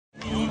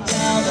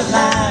the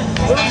line.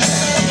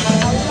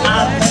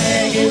 I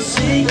beg you,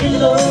 seek your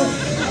Lord,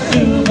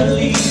 to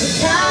believe the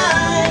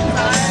time.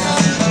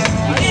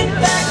 Get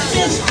back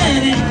this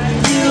minute,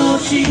 you know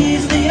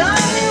she's the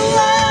only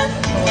one.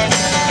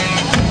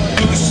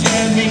 You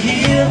send me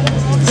here,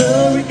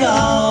 the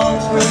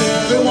regards for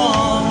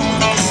everyone.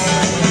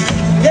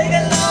 Take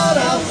a load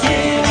off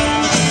free,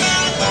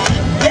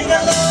 take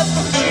a load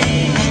for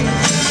free,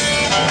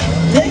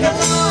 take a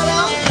load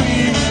off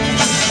free.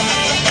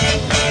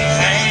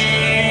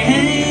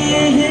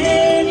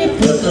 And you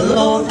put the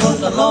load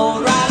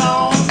right on.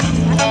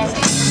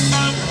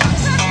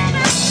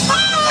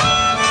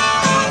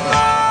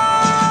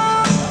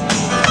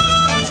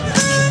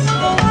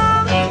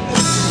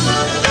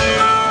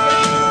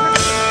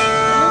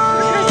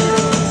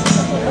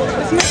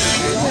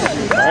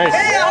 Hey, I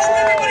hope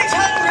everybody's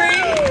hungry.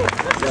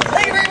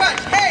 Thank you very much.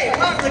 Hey,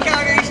 welcome to the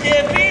Calgary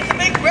Stampede, the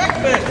big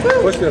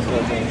breakfast. What's this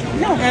one?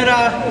 And,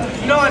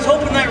 you know, I was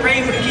hoping that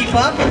rain would keep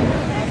up.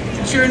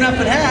 Sure enough,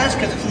 it has,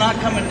 because it's not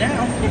coming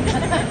down.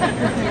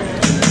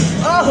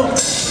 Oh!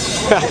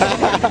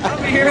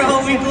 I'll be here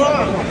all week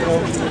long.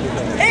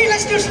 Hey,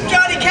 let's do some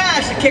Johnny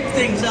Cash to kick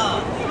things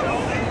off.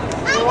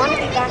 I want to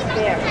be back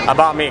there. I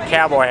bought me a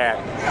cowboy hat.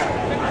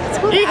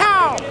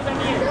 Yeehaw!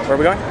 Where are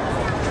we going?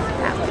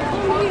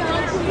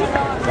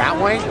 That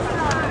way?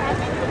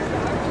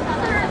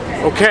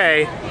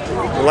 Okay,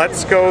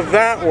 let's go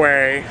that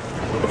way.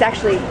 It's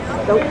actually,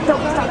 don't stop.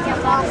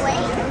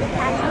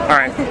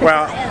 Alright,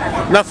 well,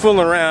 enough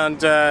fooling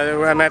around.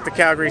 I'm at the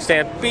Calgary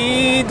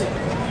Stampede.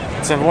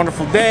 It's a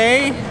wonderful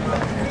day.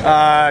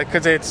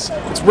 Because it's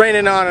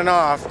raining on and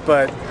off,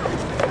 but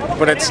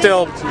it's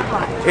still,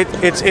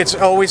 it's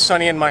always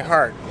sunny in my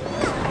heart,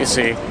 you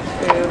see.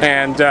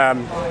 And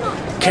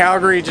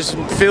Calgary just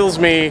fills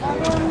me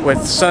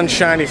with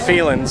sunshiny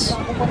feelings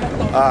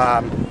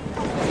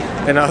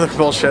and other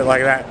bullshit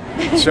like that.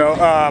 So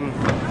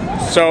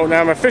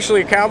now I'm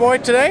officially a cowboy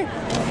today.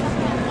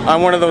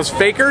 I'm one of those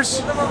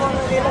fakers.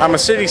 I'm a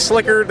city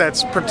slicker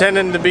that's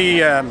pretending to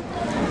be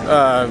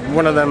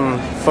one of them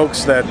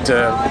folks that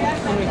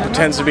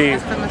pretends to be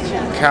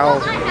cow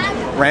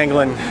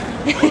wrangling,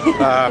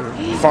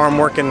 farm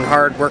working,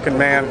 hard working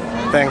man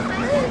thing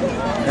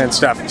and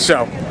stuff.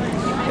 So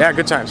yeah,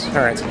 good times. All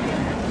right.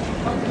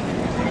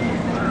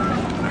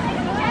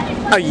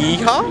 A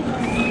yeehaw?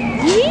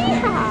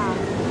 Yeehaw!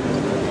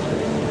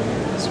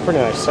 It's a pretty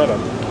nice setup.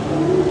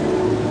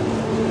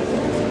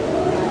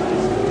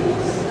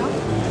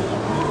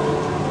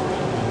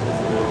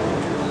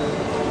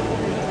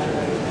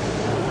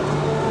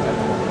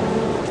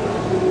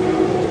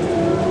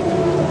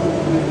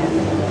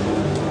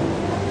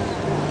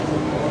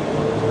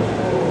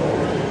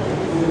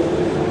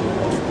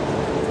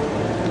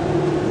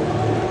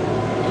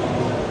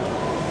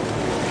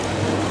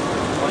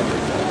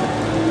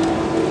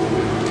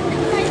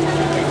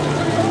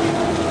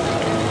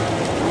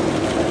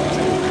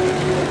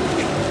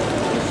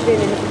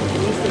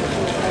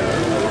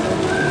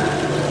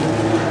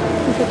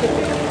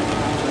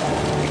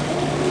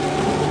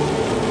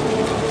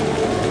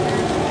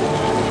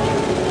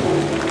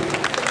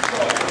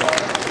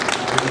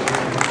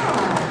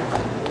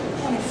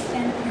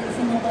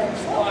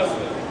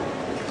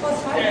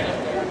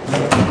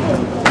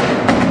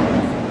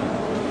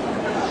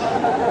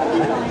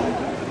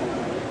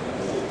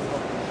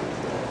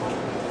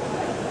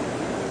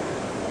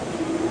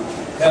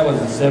 That was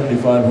a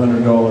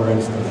 $7,500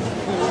 incident.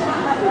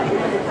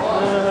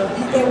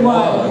 It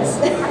was.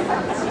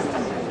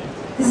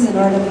 This is an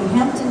art of New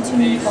Hampton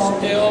tune called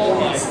Still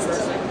my West.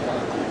 person.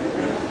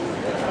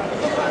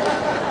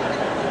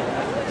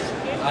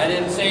 I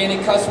didn't say any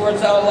cuss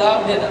words out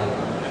loud, did I?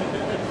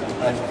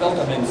 I felt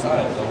them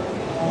inside, though.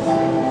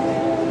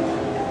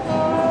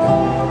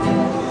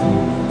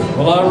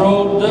 Well, I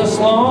rode this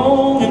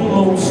long and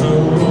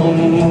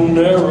lonesome,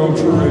 narrow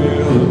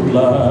trail of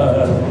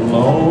life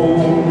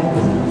alone.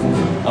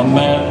 A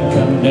man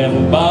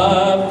condemned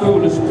by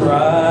foolish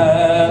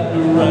pride to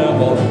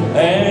ramble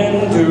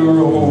and to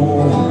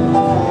roam.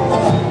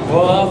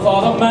 Well, I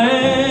thought a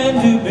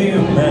man to be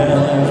a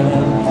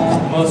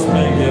man must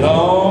make it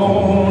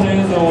on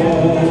his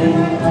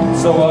own.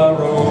 So I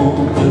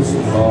rode this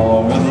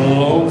long and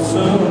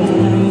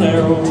lonesome,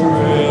 narrow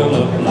trail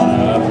of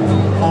life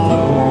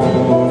alone.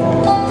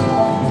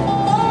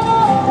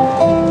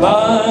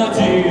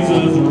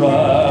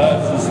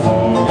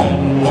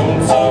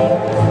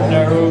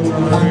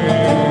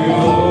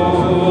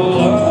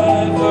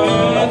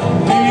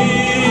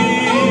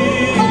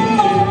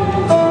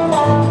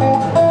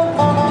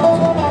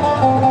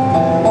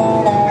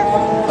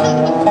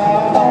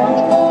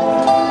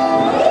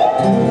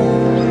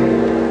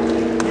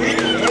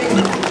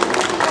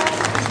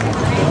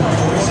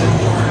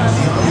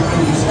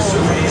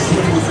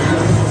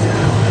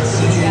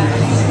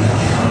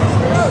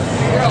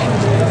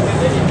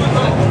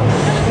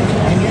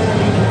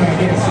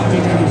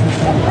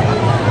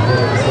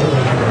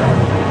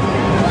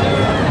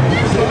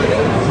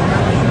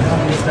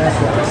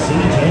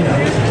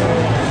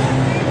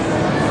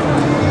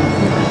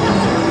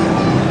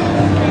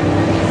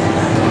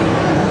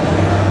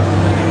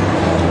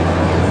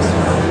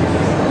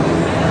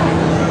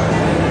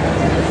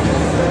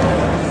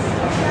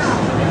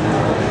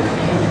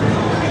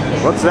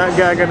 What's that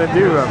guy gonna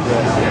do up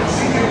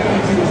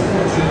there?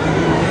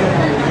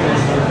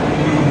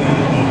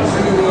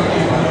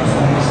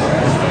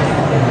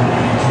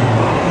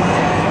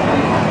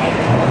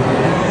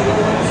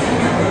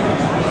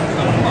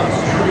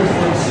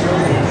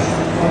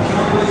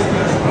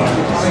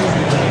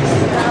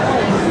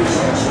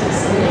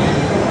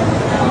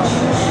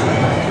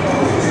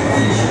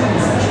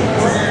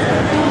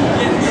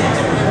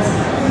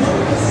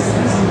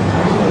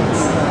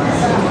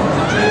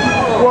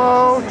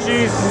 Whoa,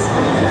 jeez.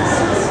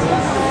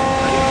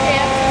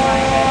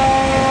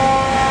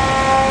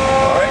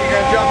 Alright, you're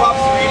gonna jump up,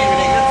 sweetie, when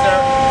he gets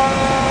there.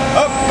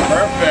 Up,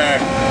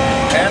 perfect.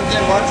 Hands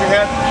in, watch your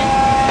head.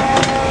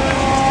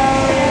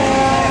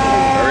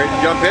 Alright,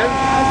 jump in.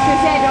 I was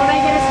gonna say, don't I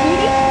get a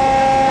sweetie?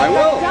 I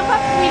will. Jump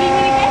up, sweetie,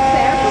 when he gets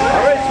there. Come on.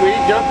 Alright,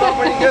 sweetie, jump up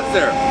when he gets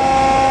there.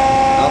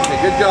 Okay,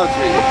 good job,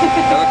 sweetie.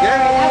 Okay?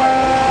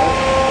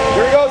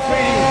 Here we go,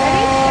 sweetie.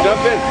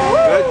 Jump in.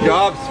 Good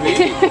job,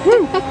 sweetie.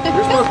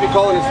 You're supposed to be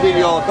calling him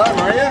sweetie all the time,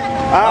 aren't you?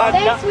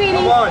 Thanks, sweetie.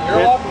 Come on, you're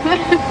welcome.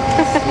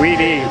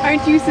 Sweetie.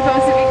 Aren't you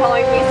supposed to be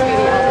calling me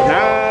sweetie all the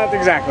time? Not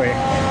exactly. Okay,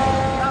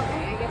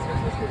 I guess we're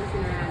supposed to be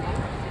looking around.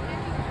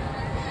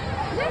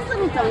 There's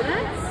little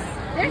donuts.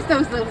 There's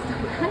those little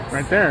donuts.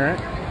 Right there, right?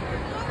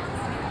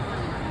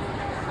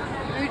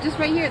 We were just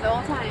right here the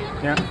whole time.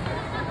 Yeah.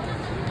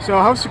 So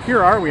how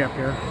secure are we up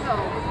here?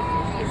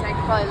 Oh, geez, I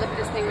could probably lift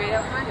this thing right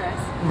out from under us.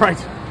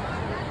 Right.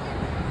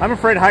 I'm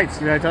afraid of heights.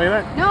 Did I tell you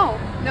that? No,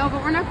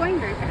 but we're not going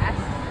very fast.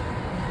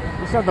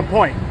 That's not the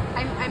point.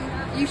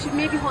 You should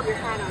maybe hold your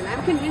hat on.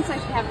 I'm convinced I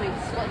should have my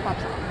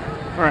flip-flops on.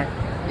 All right.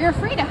 You're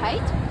afraid of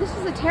heights? This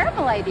is a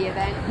terrible idea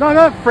then. No, I'm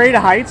not afraid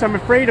of heights. I'm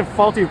afraid of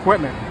faulty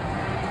equipment.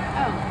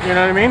 Oh, You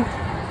know what I mean?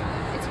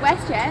 it's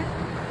WestJet.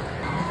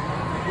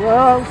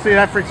 Well, see,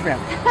 that freaks me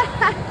out.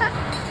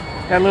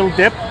 That little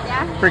dip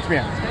Yeah? freaks me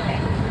out. Okay.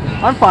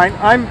 I'm fine.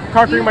 I'm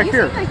conquering my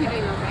fear. You seem like you're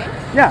doing okay.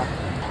 Yeah.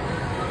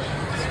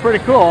 It's pretty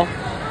cool.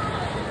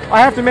 I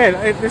have to admit,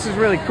 this is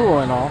really cool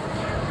and all.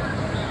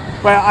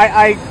 But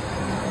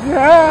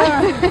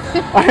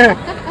yeah.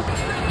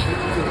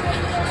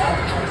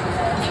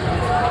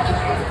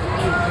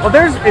 Well,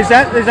 is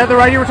that the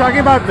ride you were talking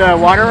about? The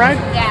water ride?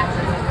 Yeah.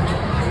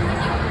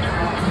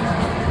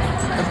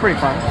 That's pretty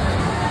fun.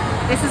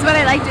 This is what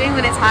I like doing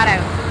when it's hot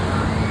out.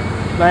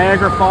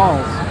 Niagara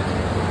Falls.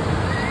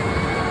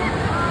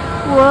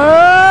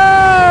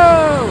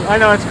 Whoa! I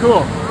know, it's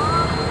cool.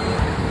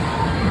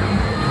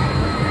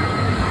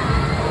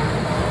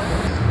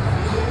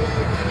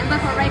 And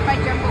look, we're right by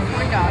Jumbo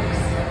Corn Dogs.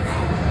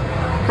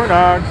 For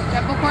dogs.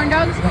 Jumbo Corn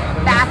Dogs,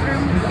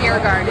 bathroom, beer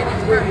garden.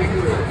 It's perfect.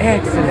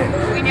 Excellent.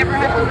 We never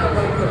have to move.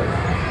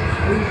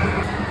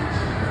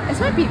 This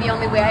might be the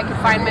only way I could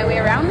find my way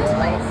around this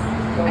place.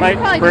 I Like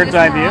could probably do bird's this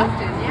eye more view.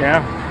 often,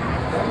 Yeah.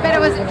 I bet I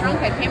wasn't drunk,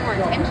 I'd pay more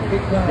attention.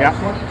 Yeah.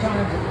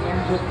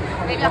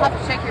 Maybe I'll have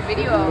to check your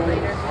video out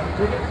later.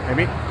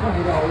 Maybe.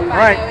 Find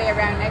Alright. my way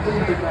around next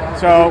time.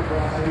 So,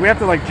 do we have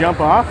to like jump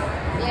off?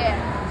 Yeah.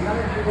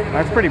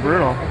 That's pretty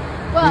brutal.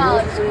 Well,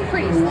 it's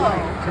pretty slow.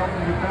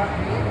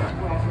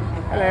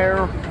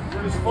 Hello.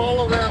 Just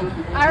follow them.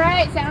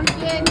 Alright, sounds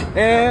good.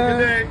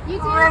 And You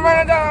too.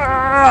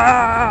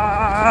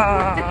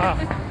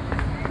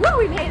 Woo,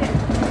 we made it.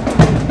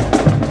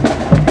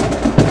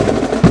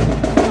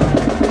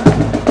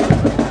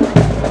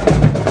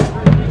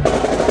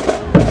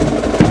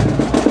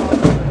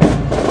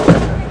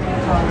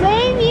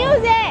 Play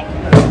music.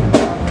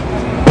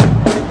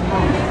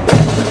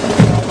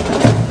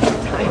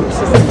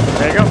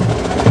 there you go.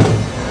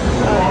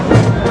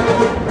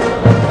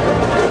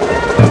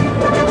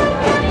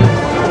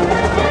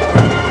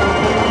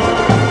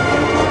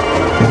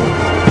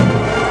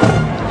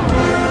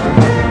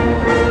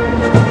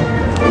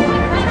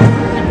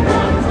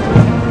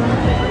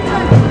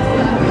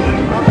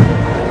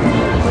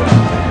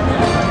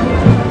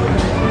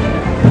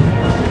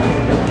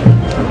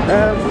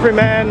 Every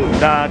man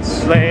not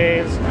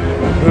slaves,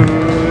 who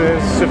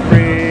is so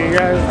free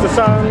as the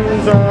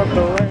sons of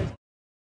the land.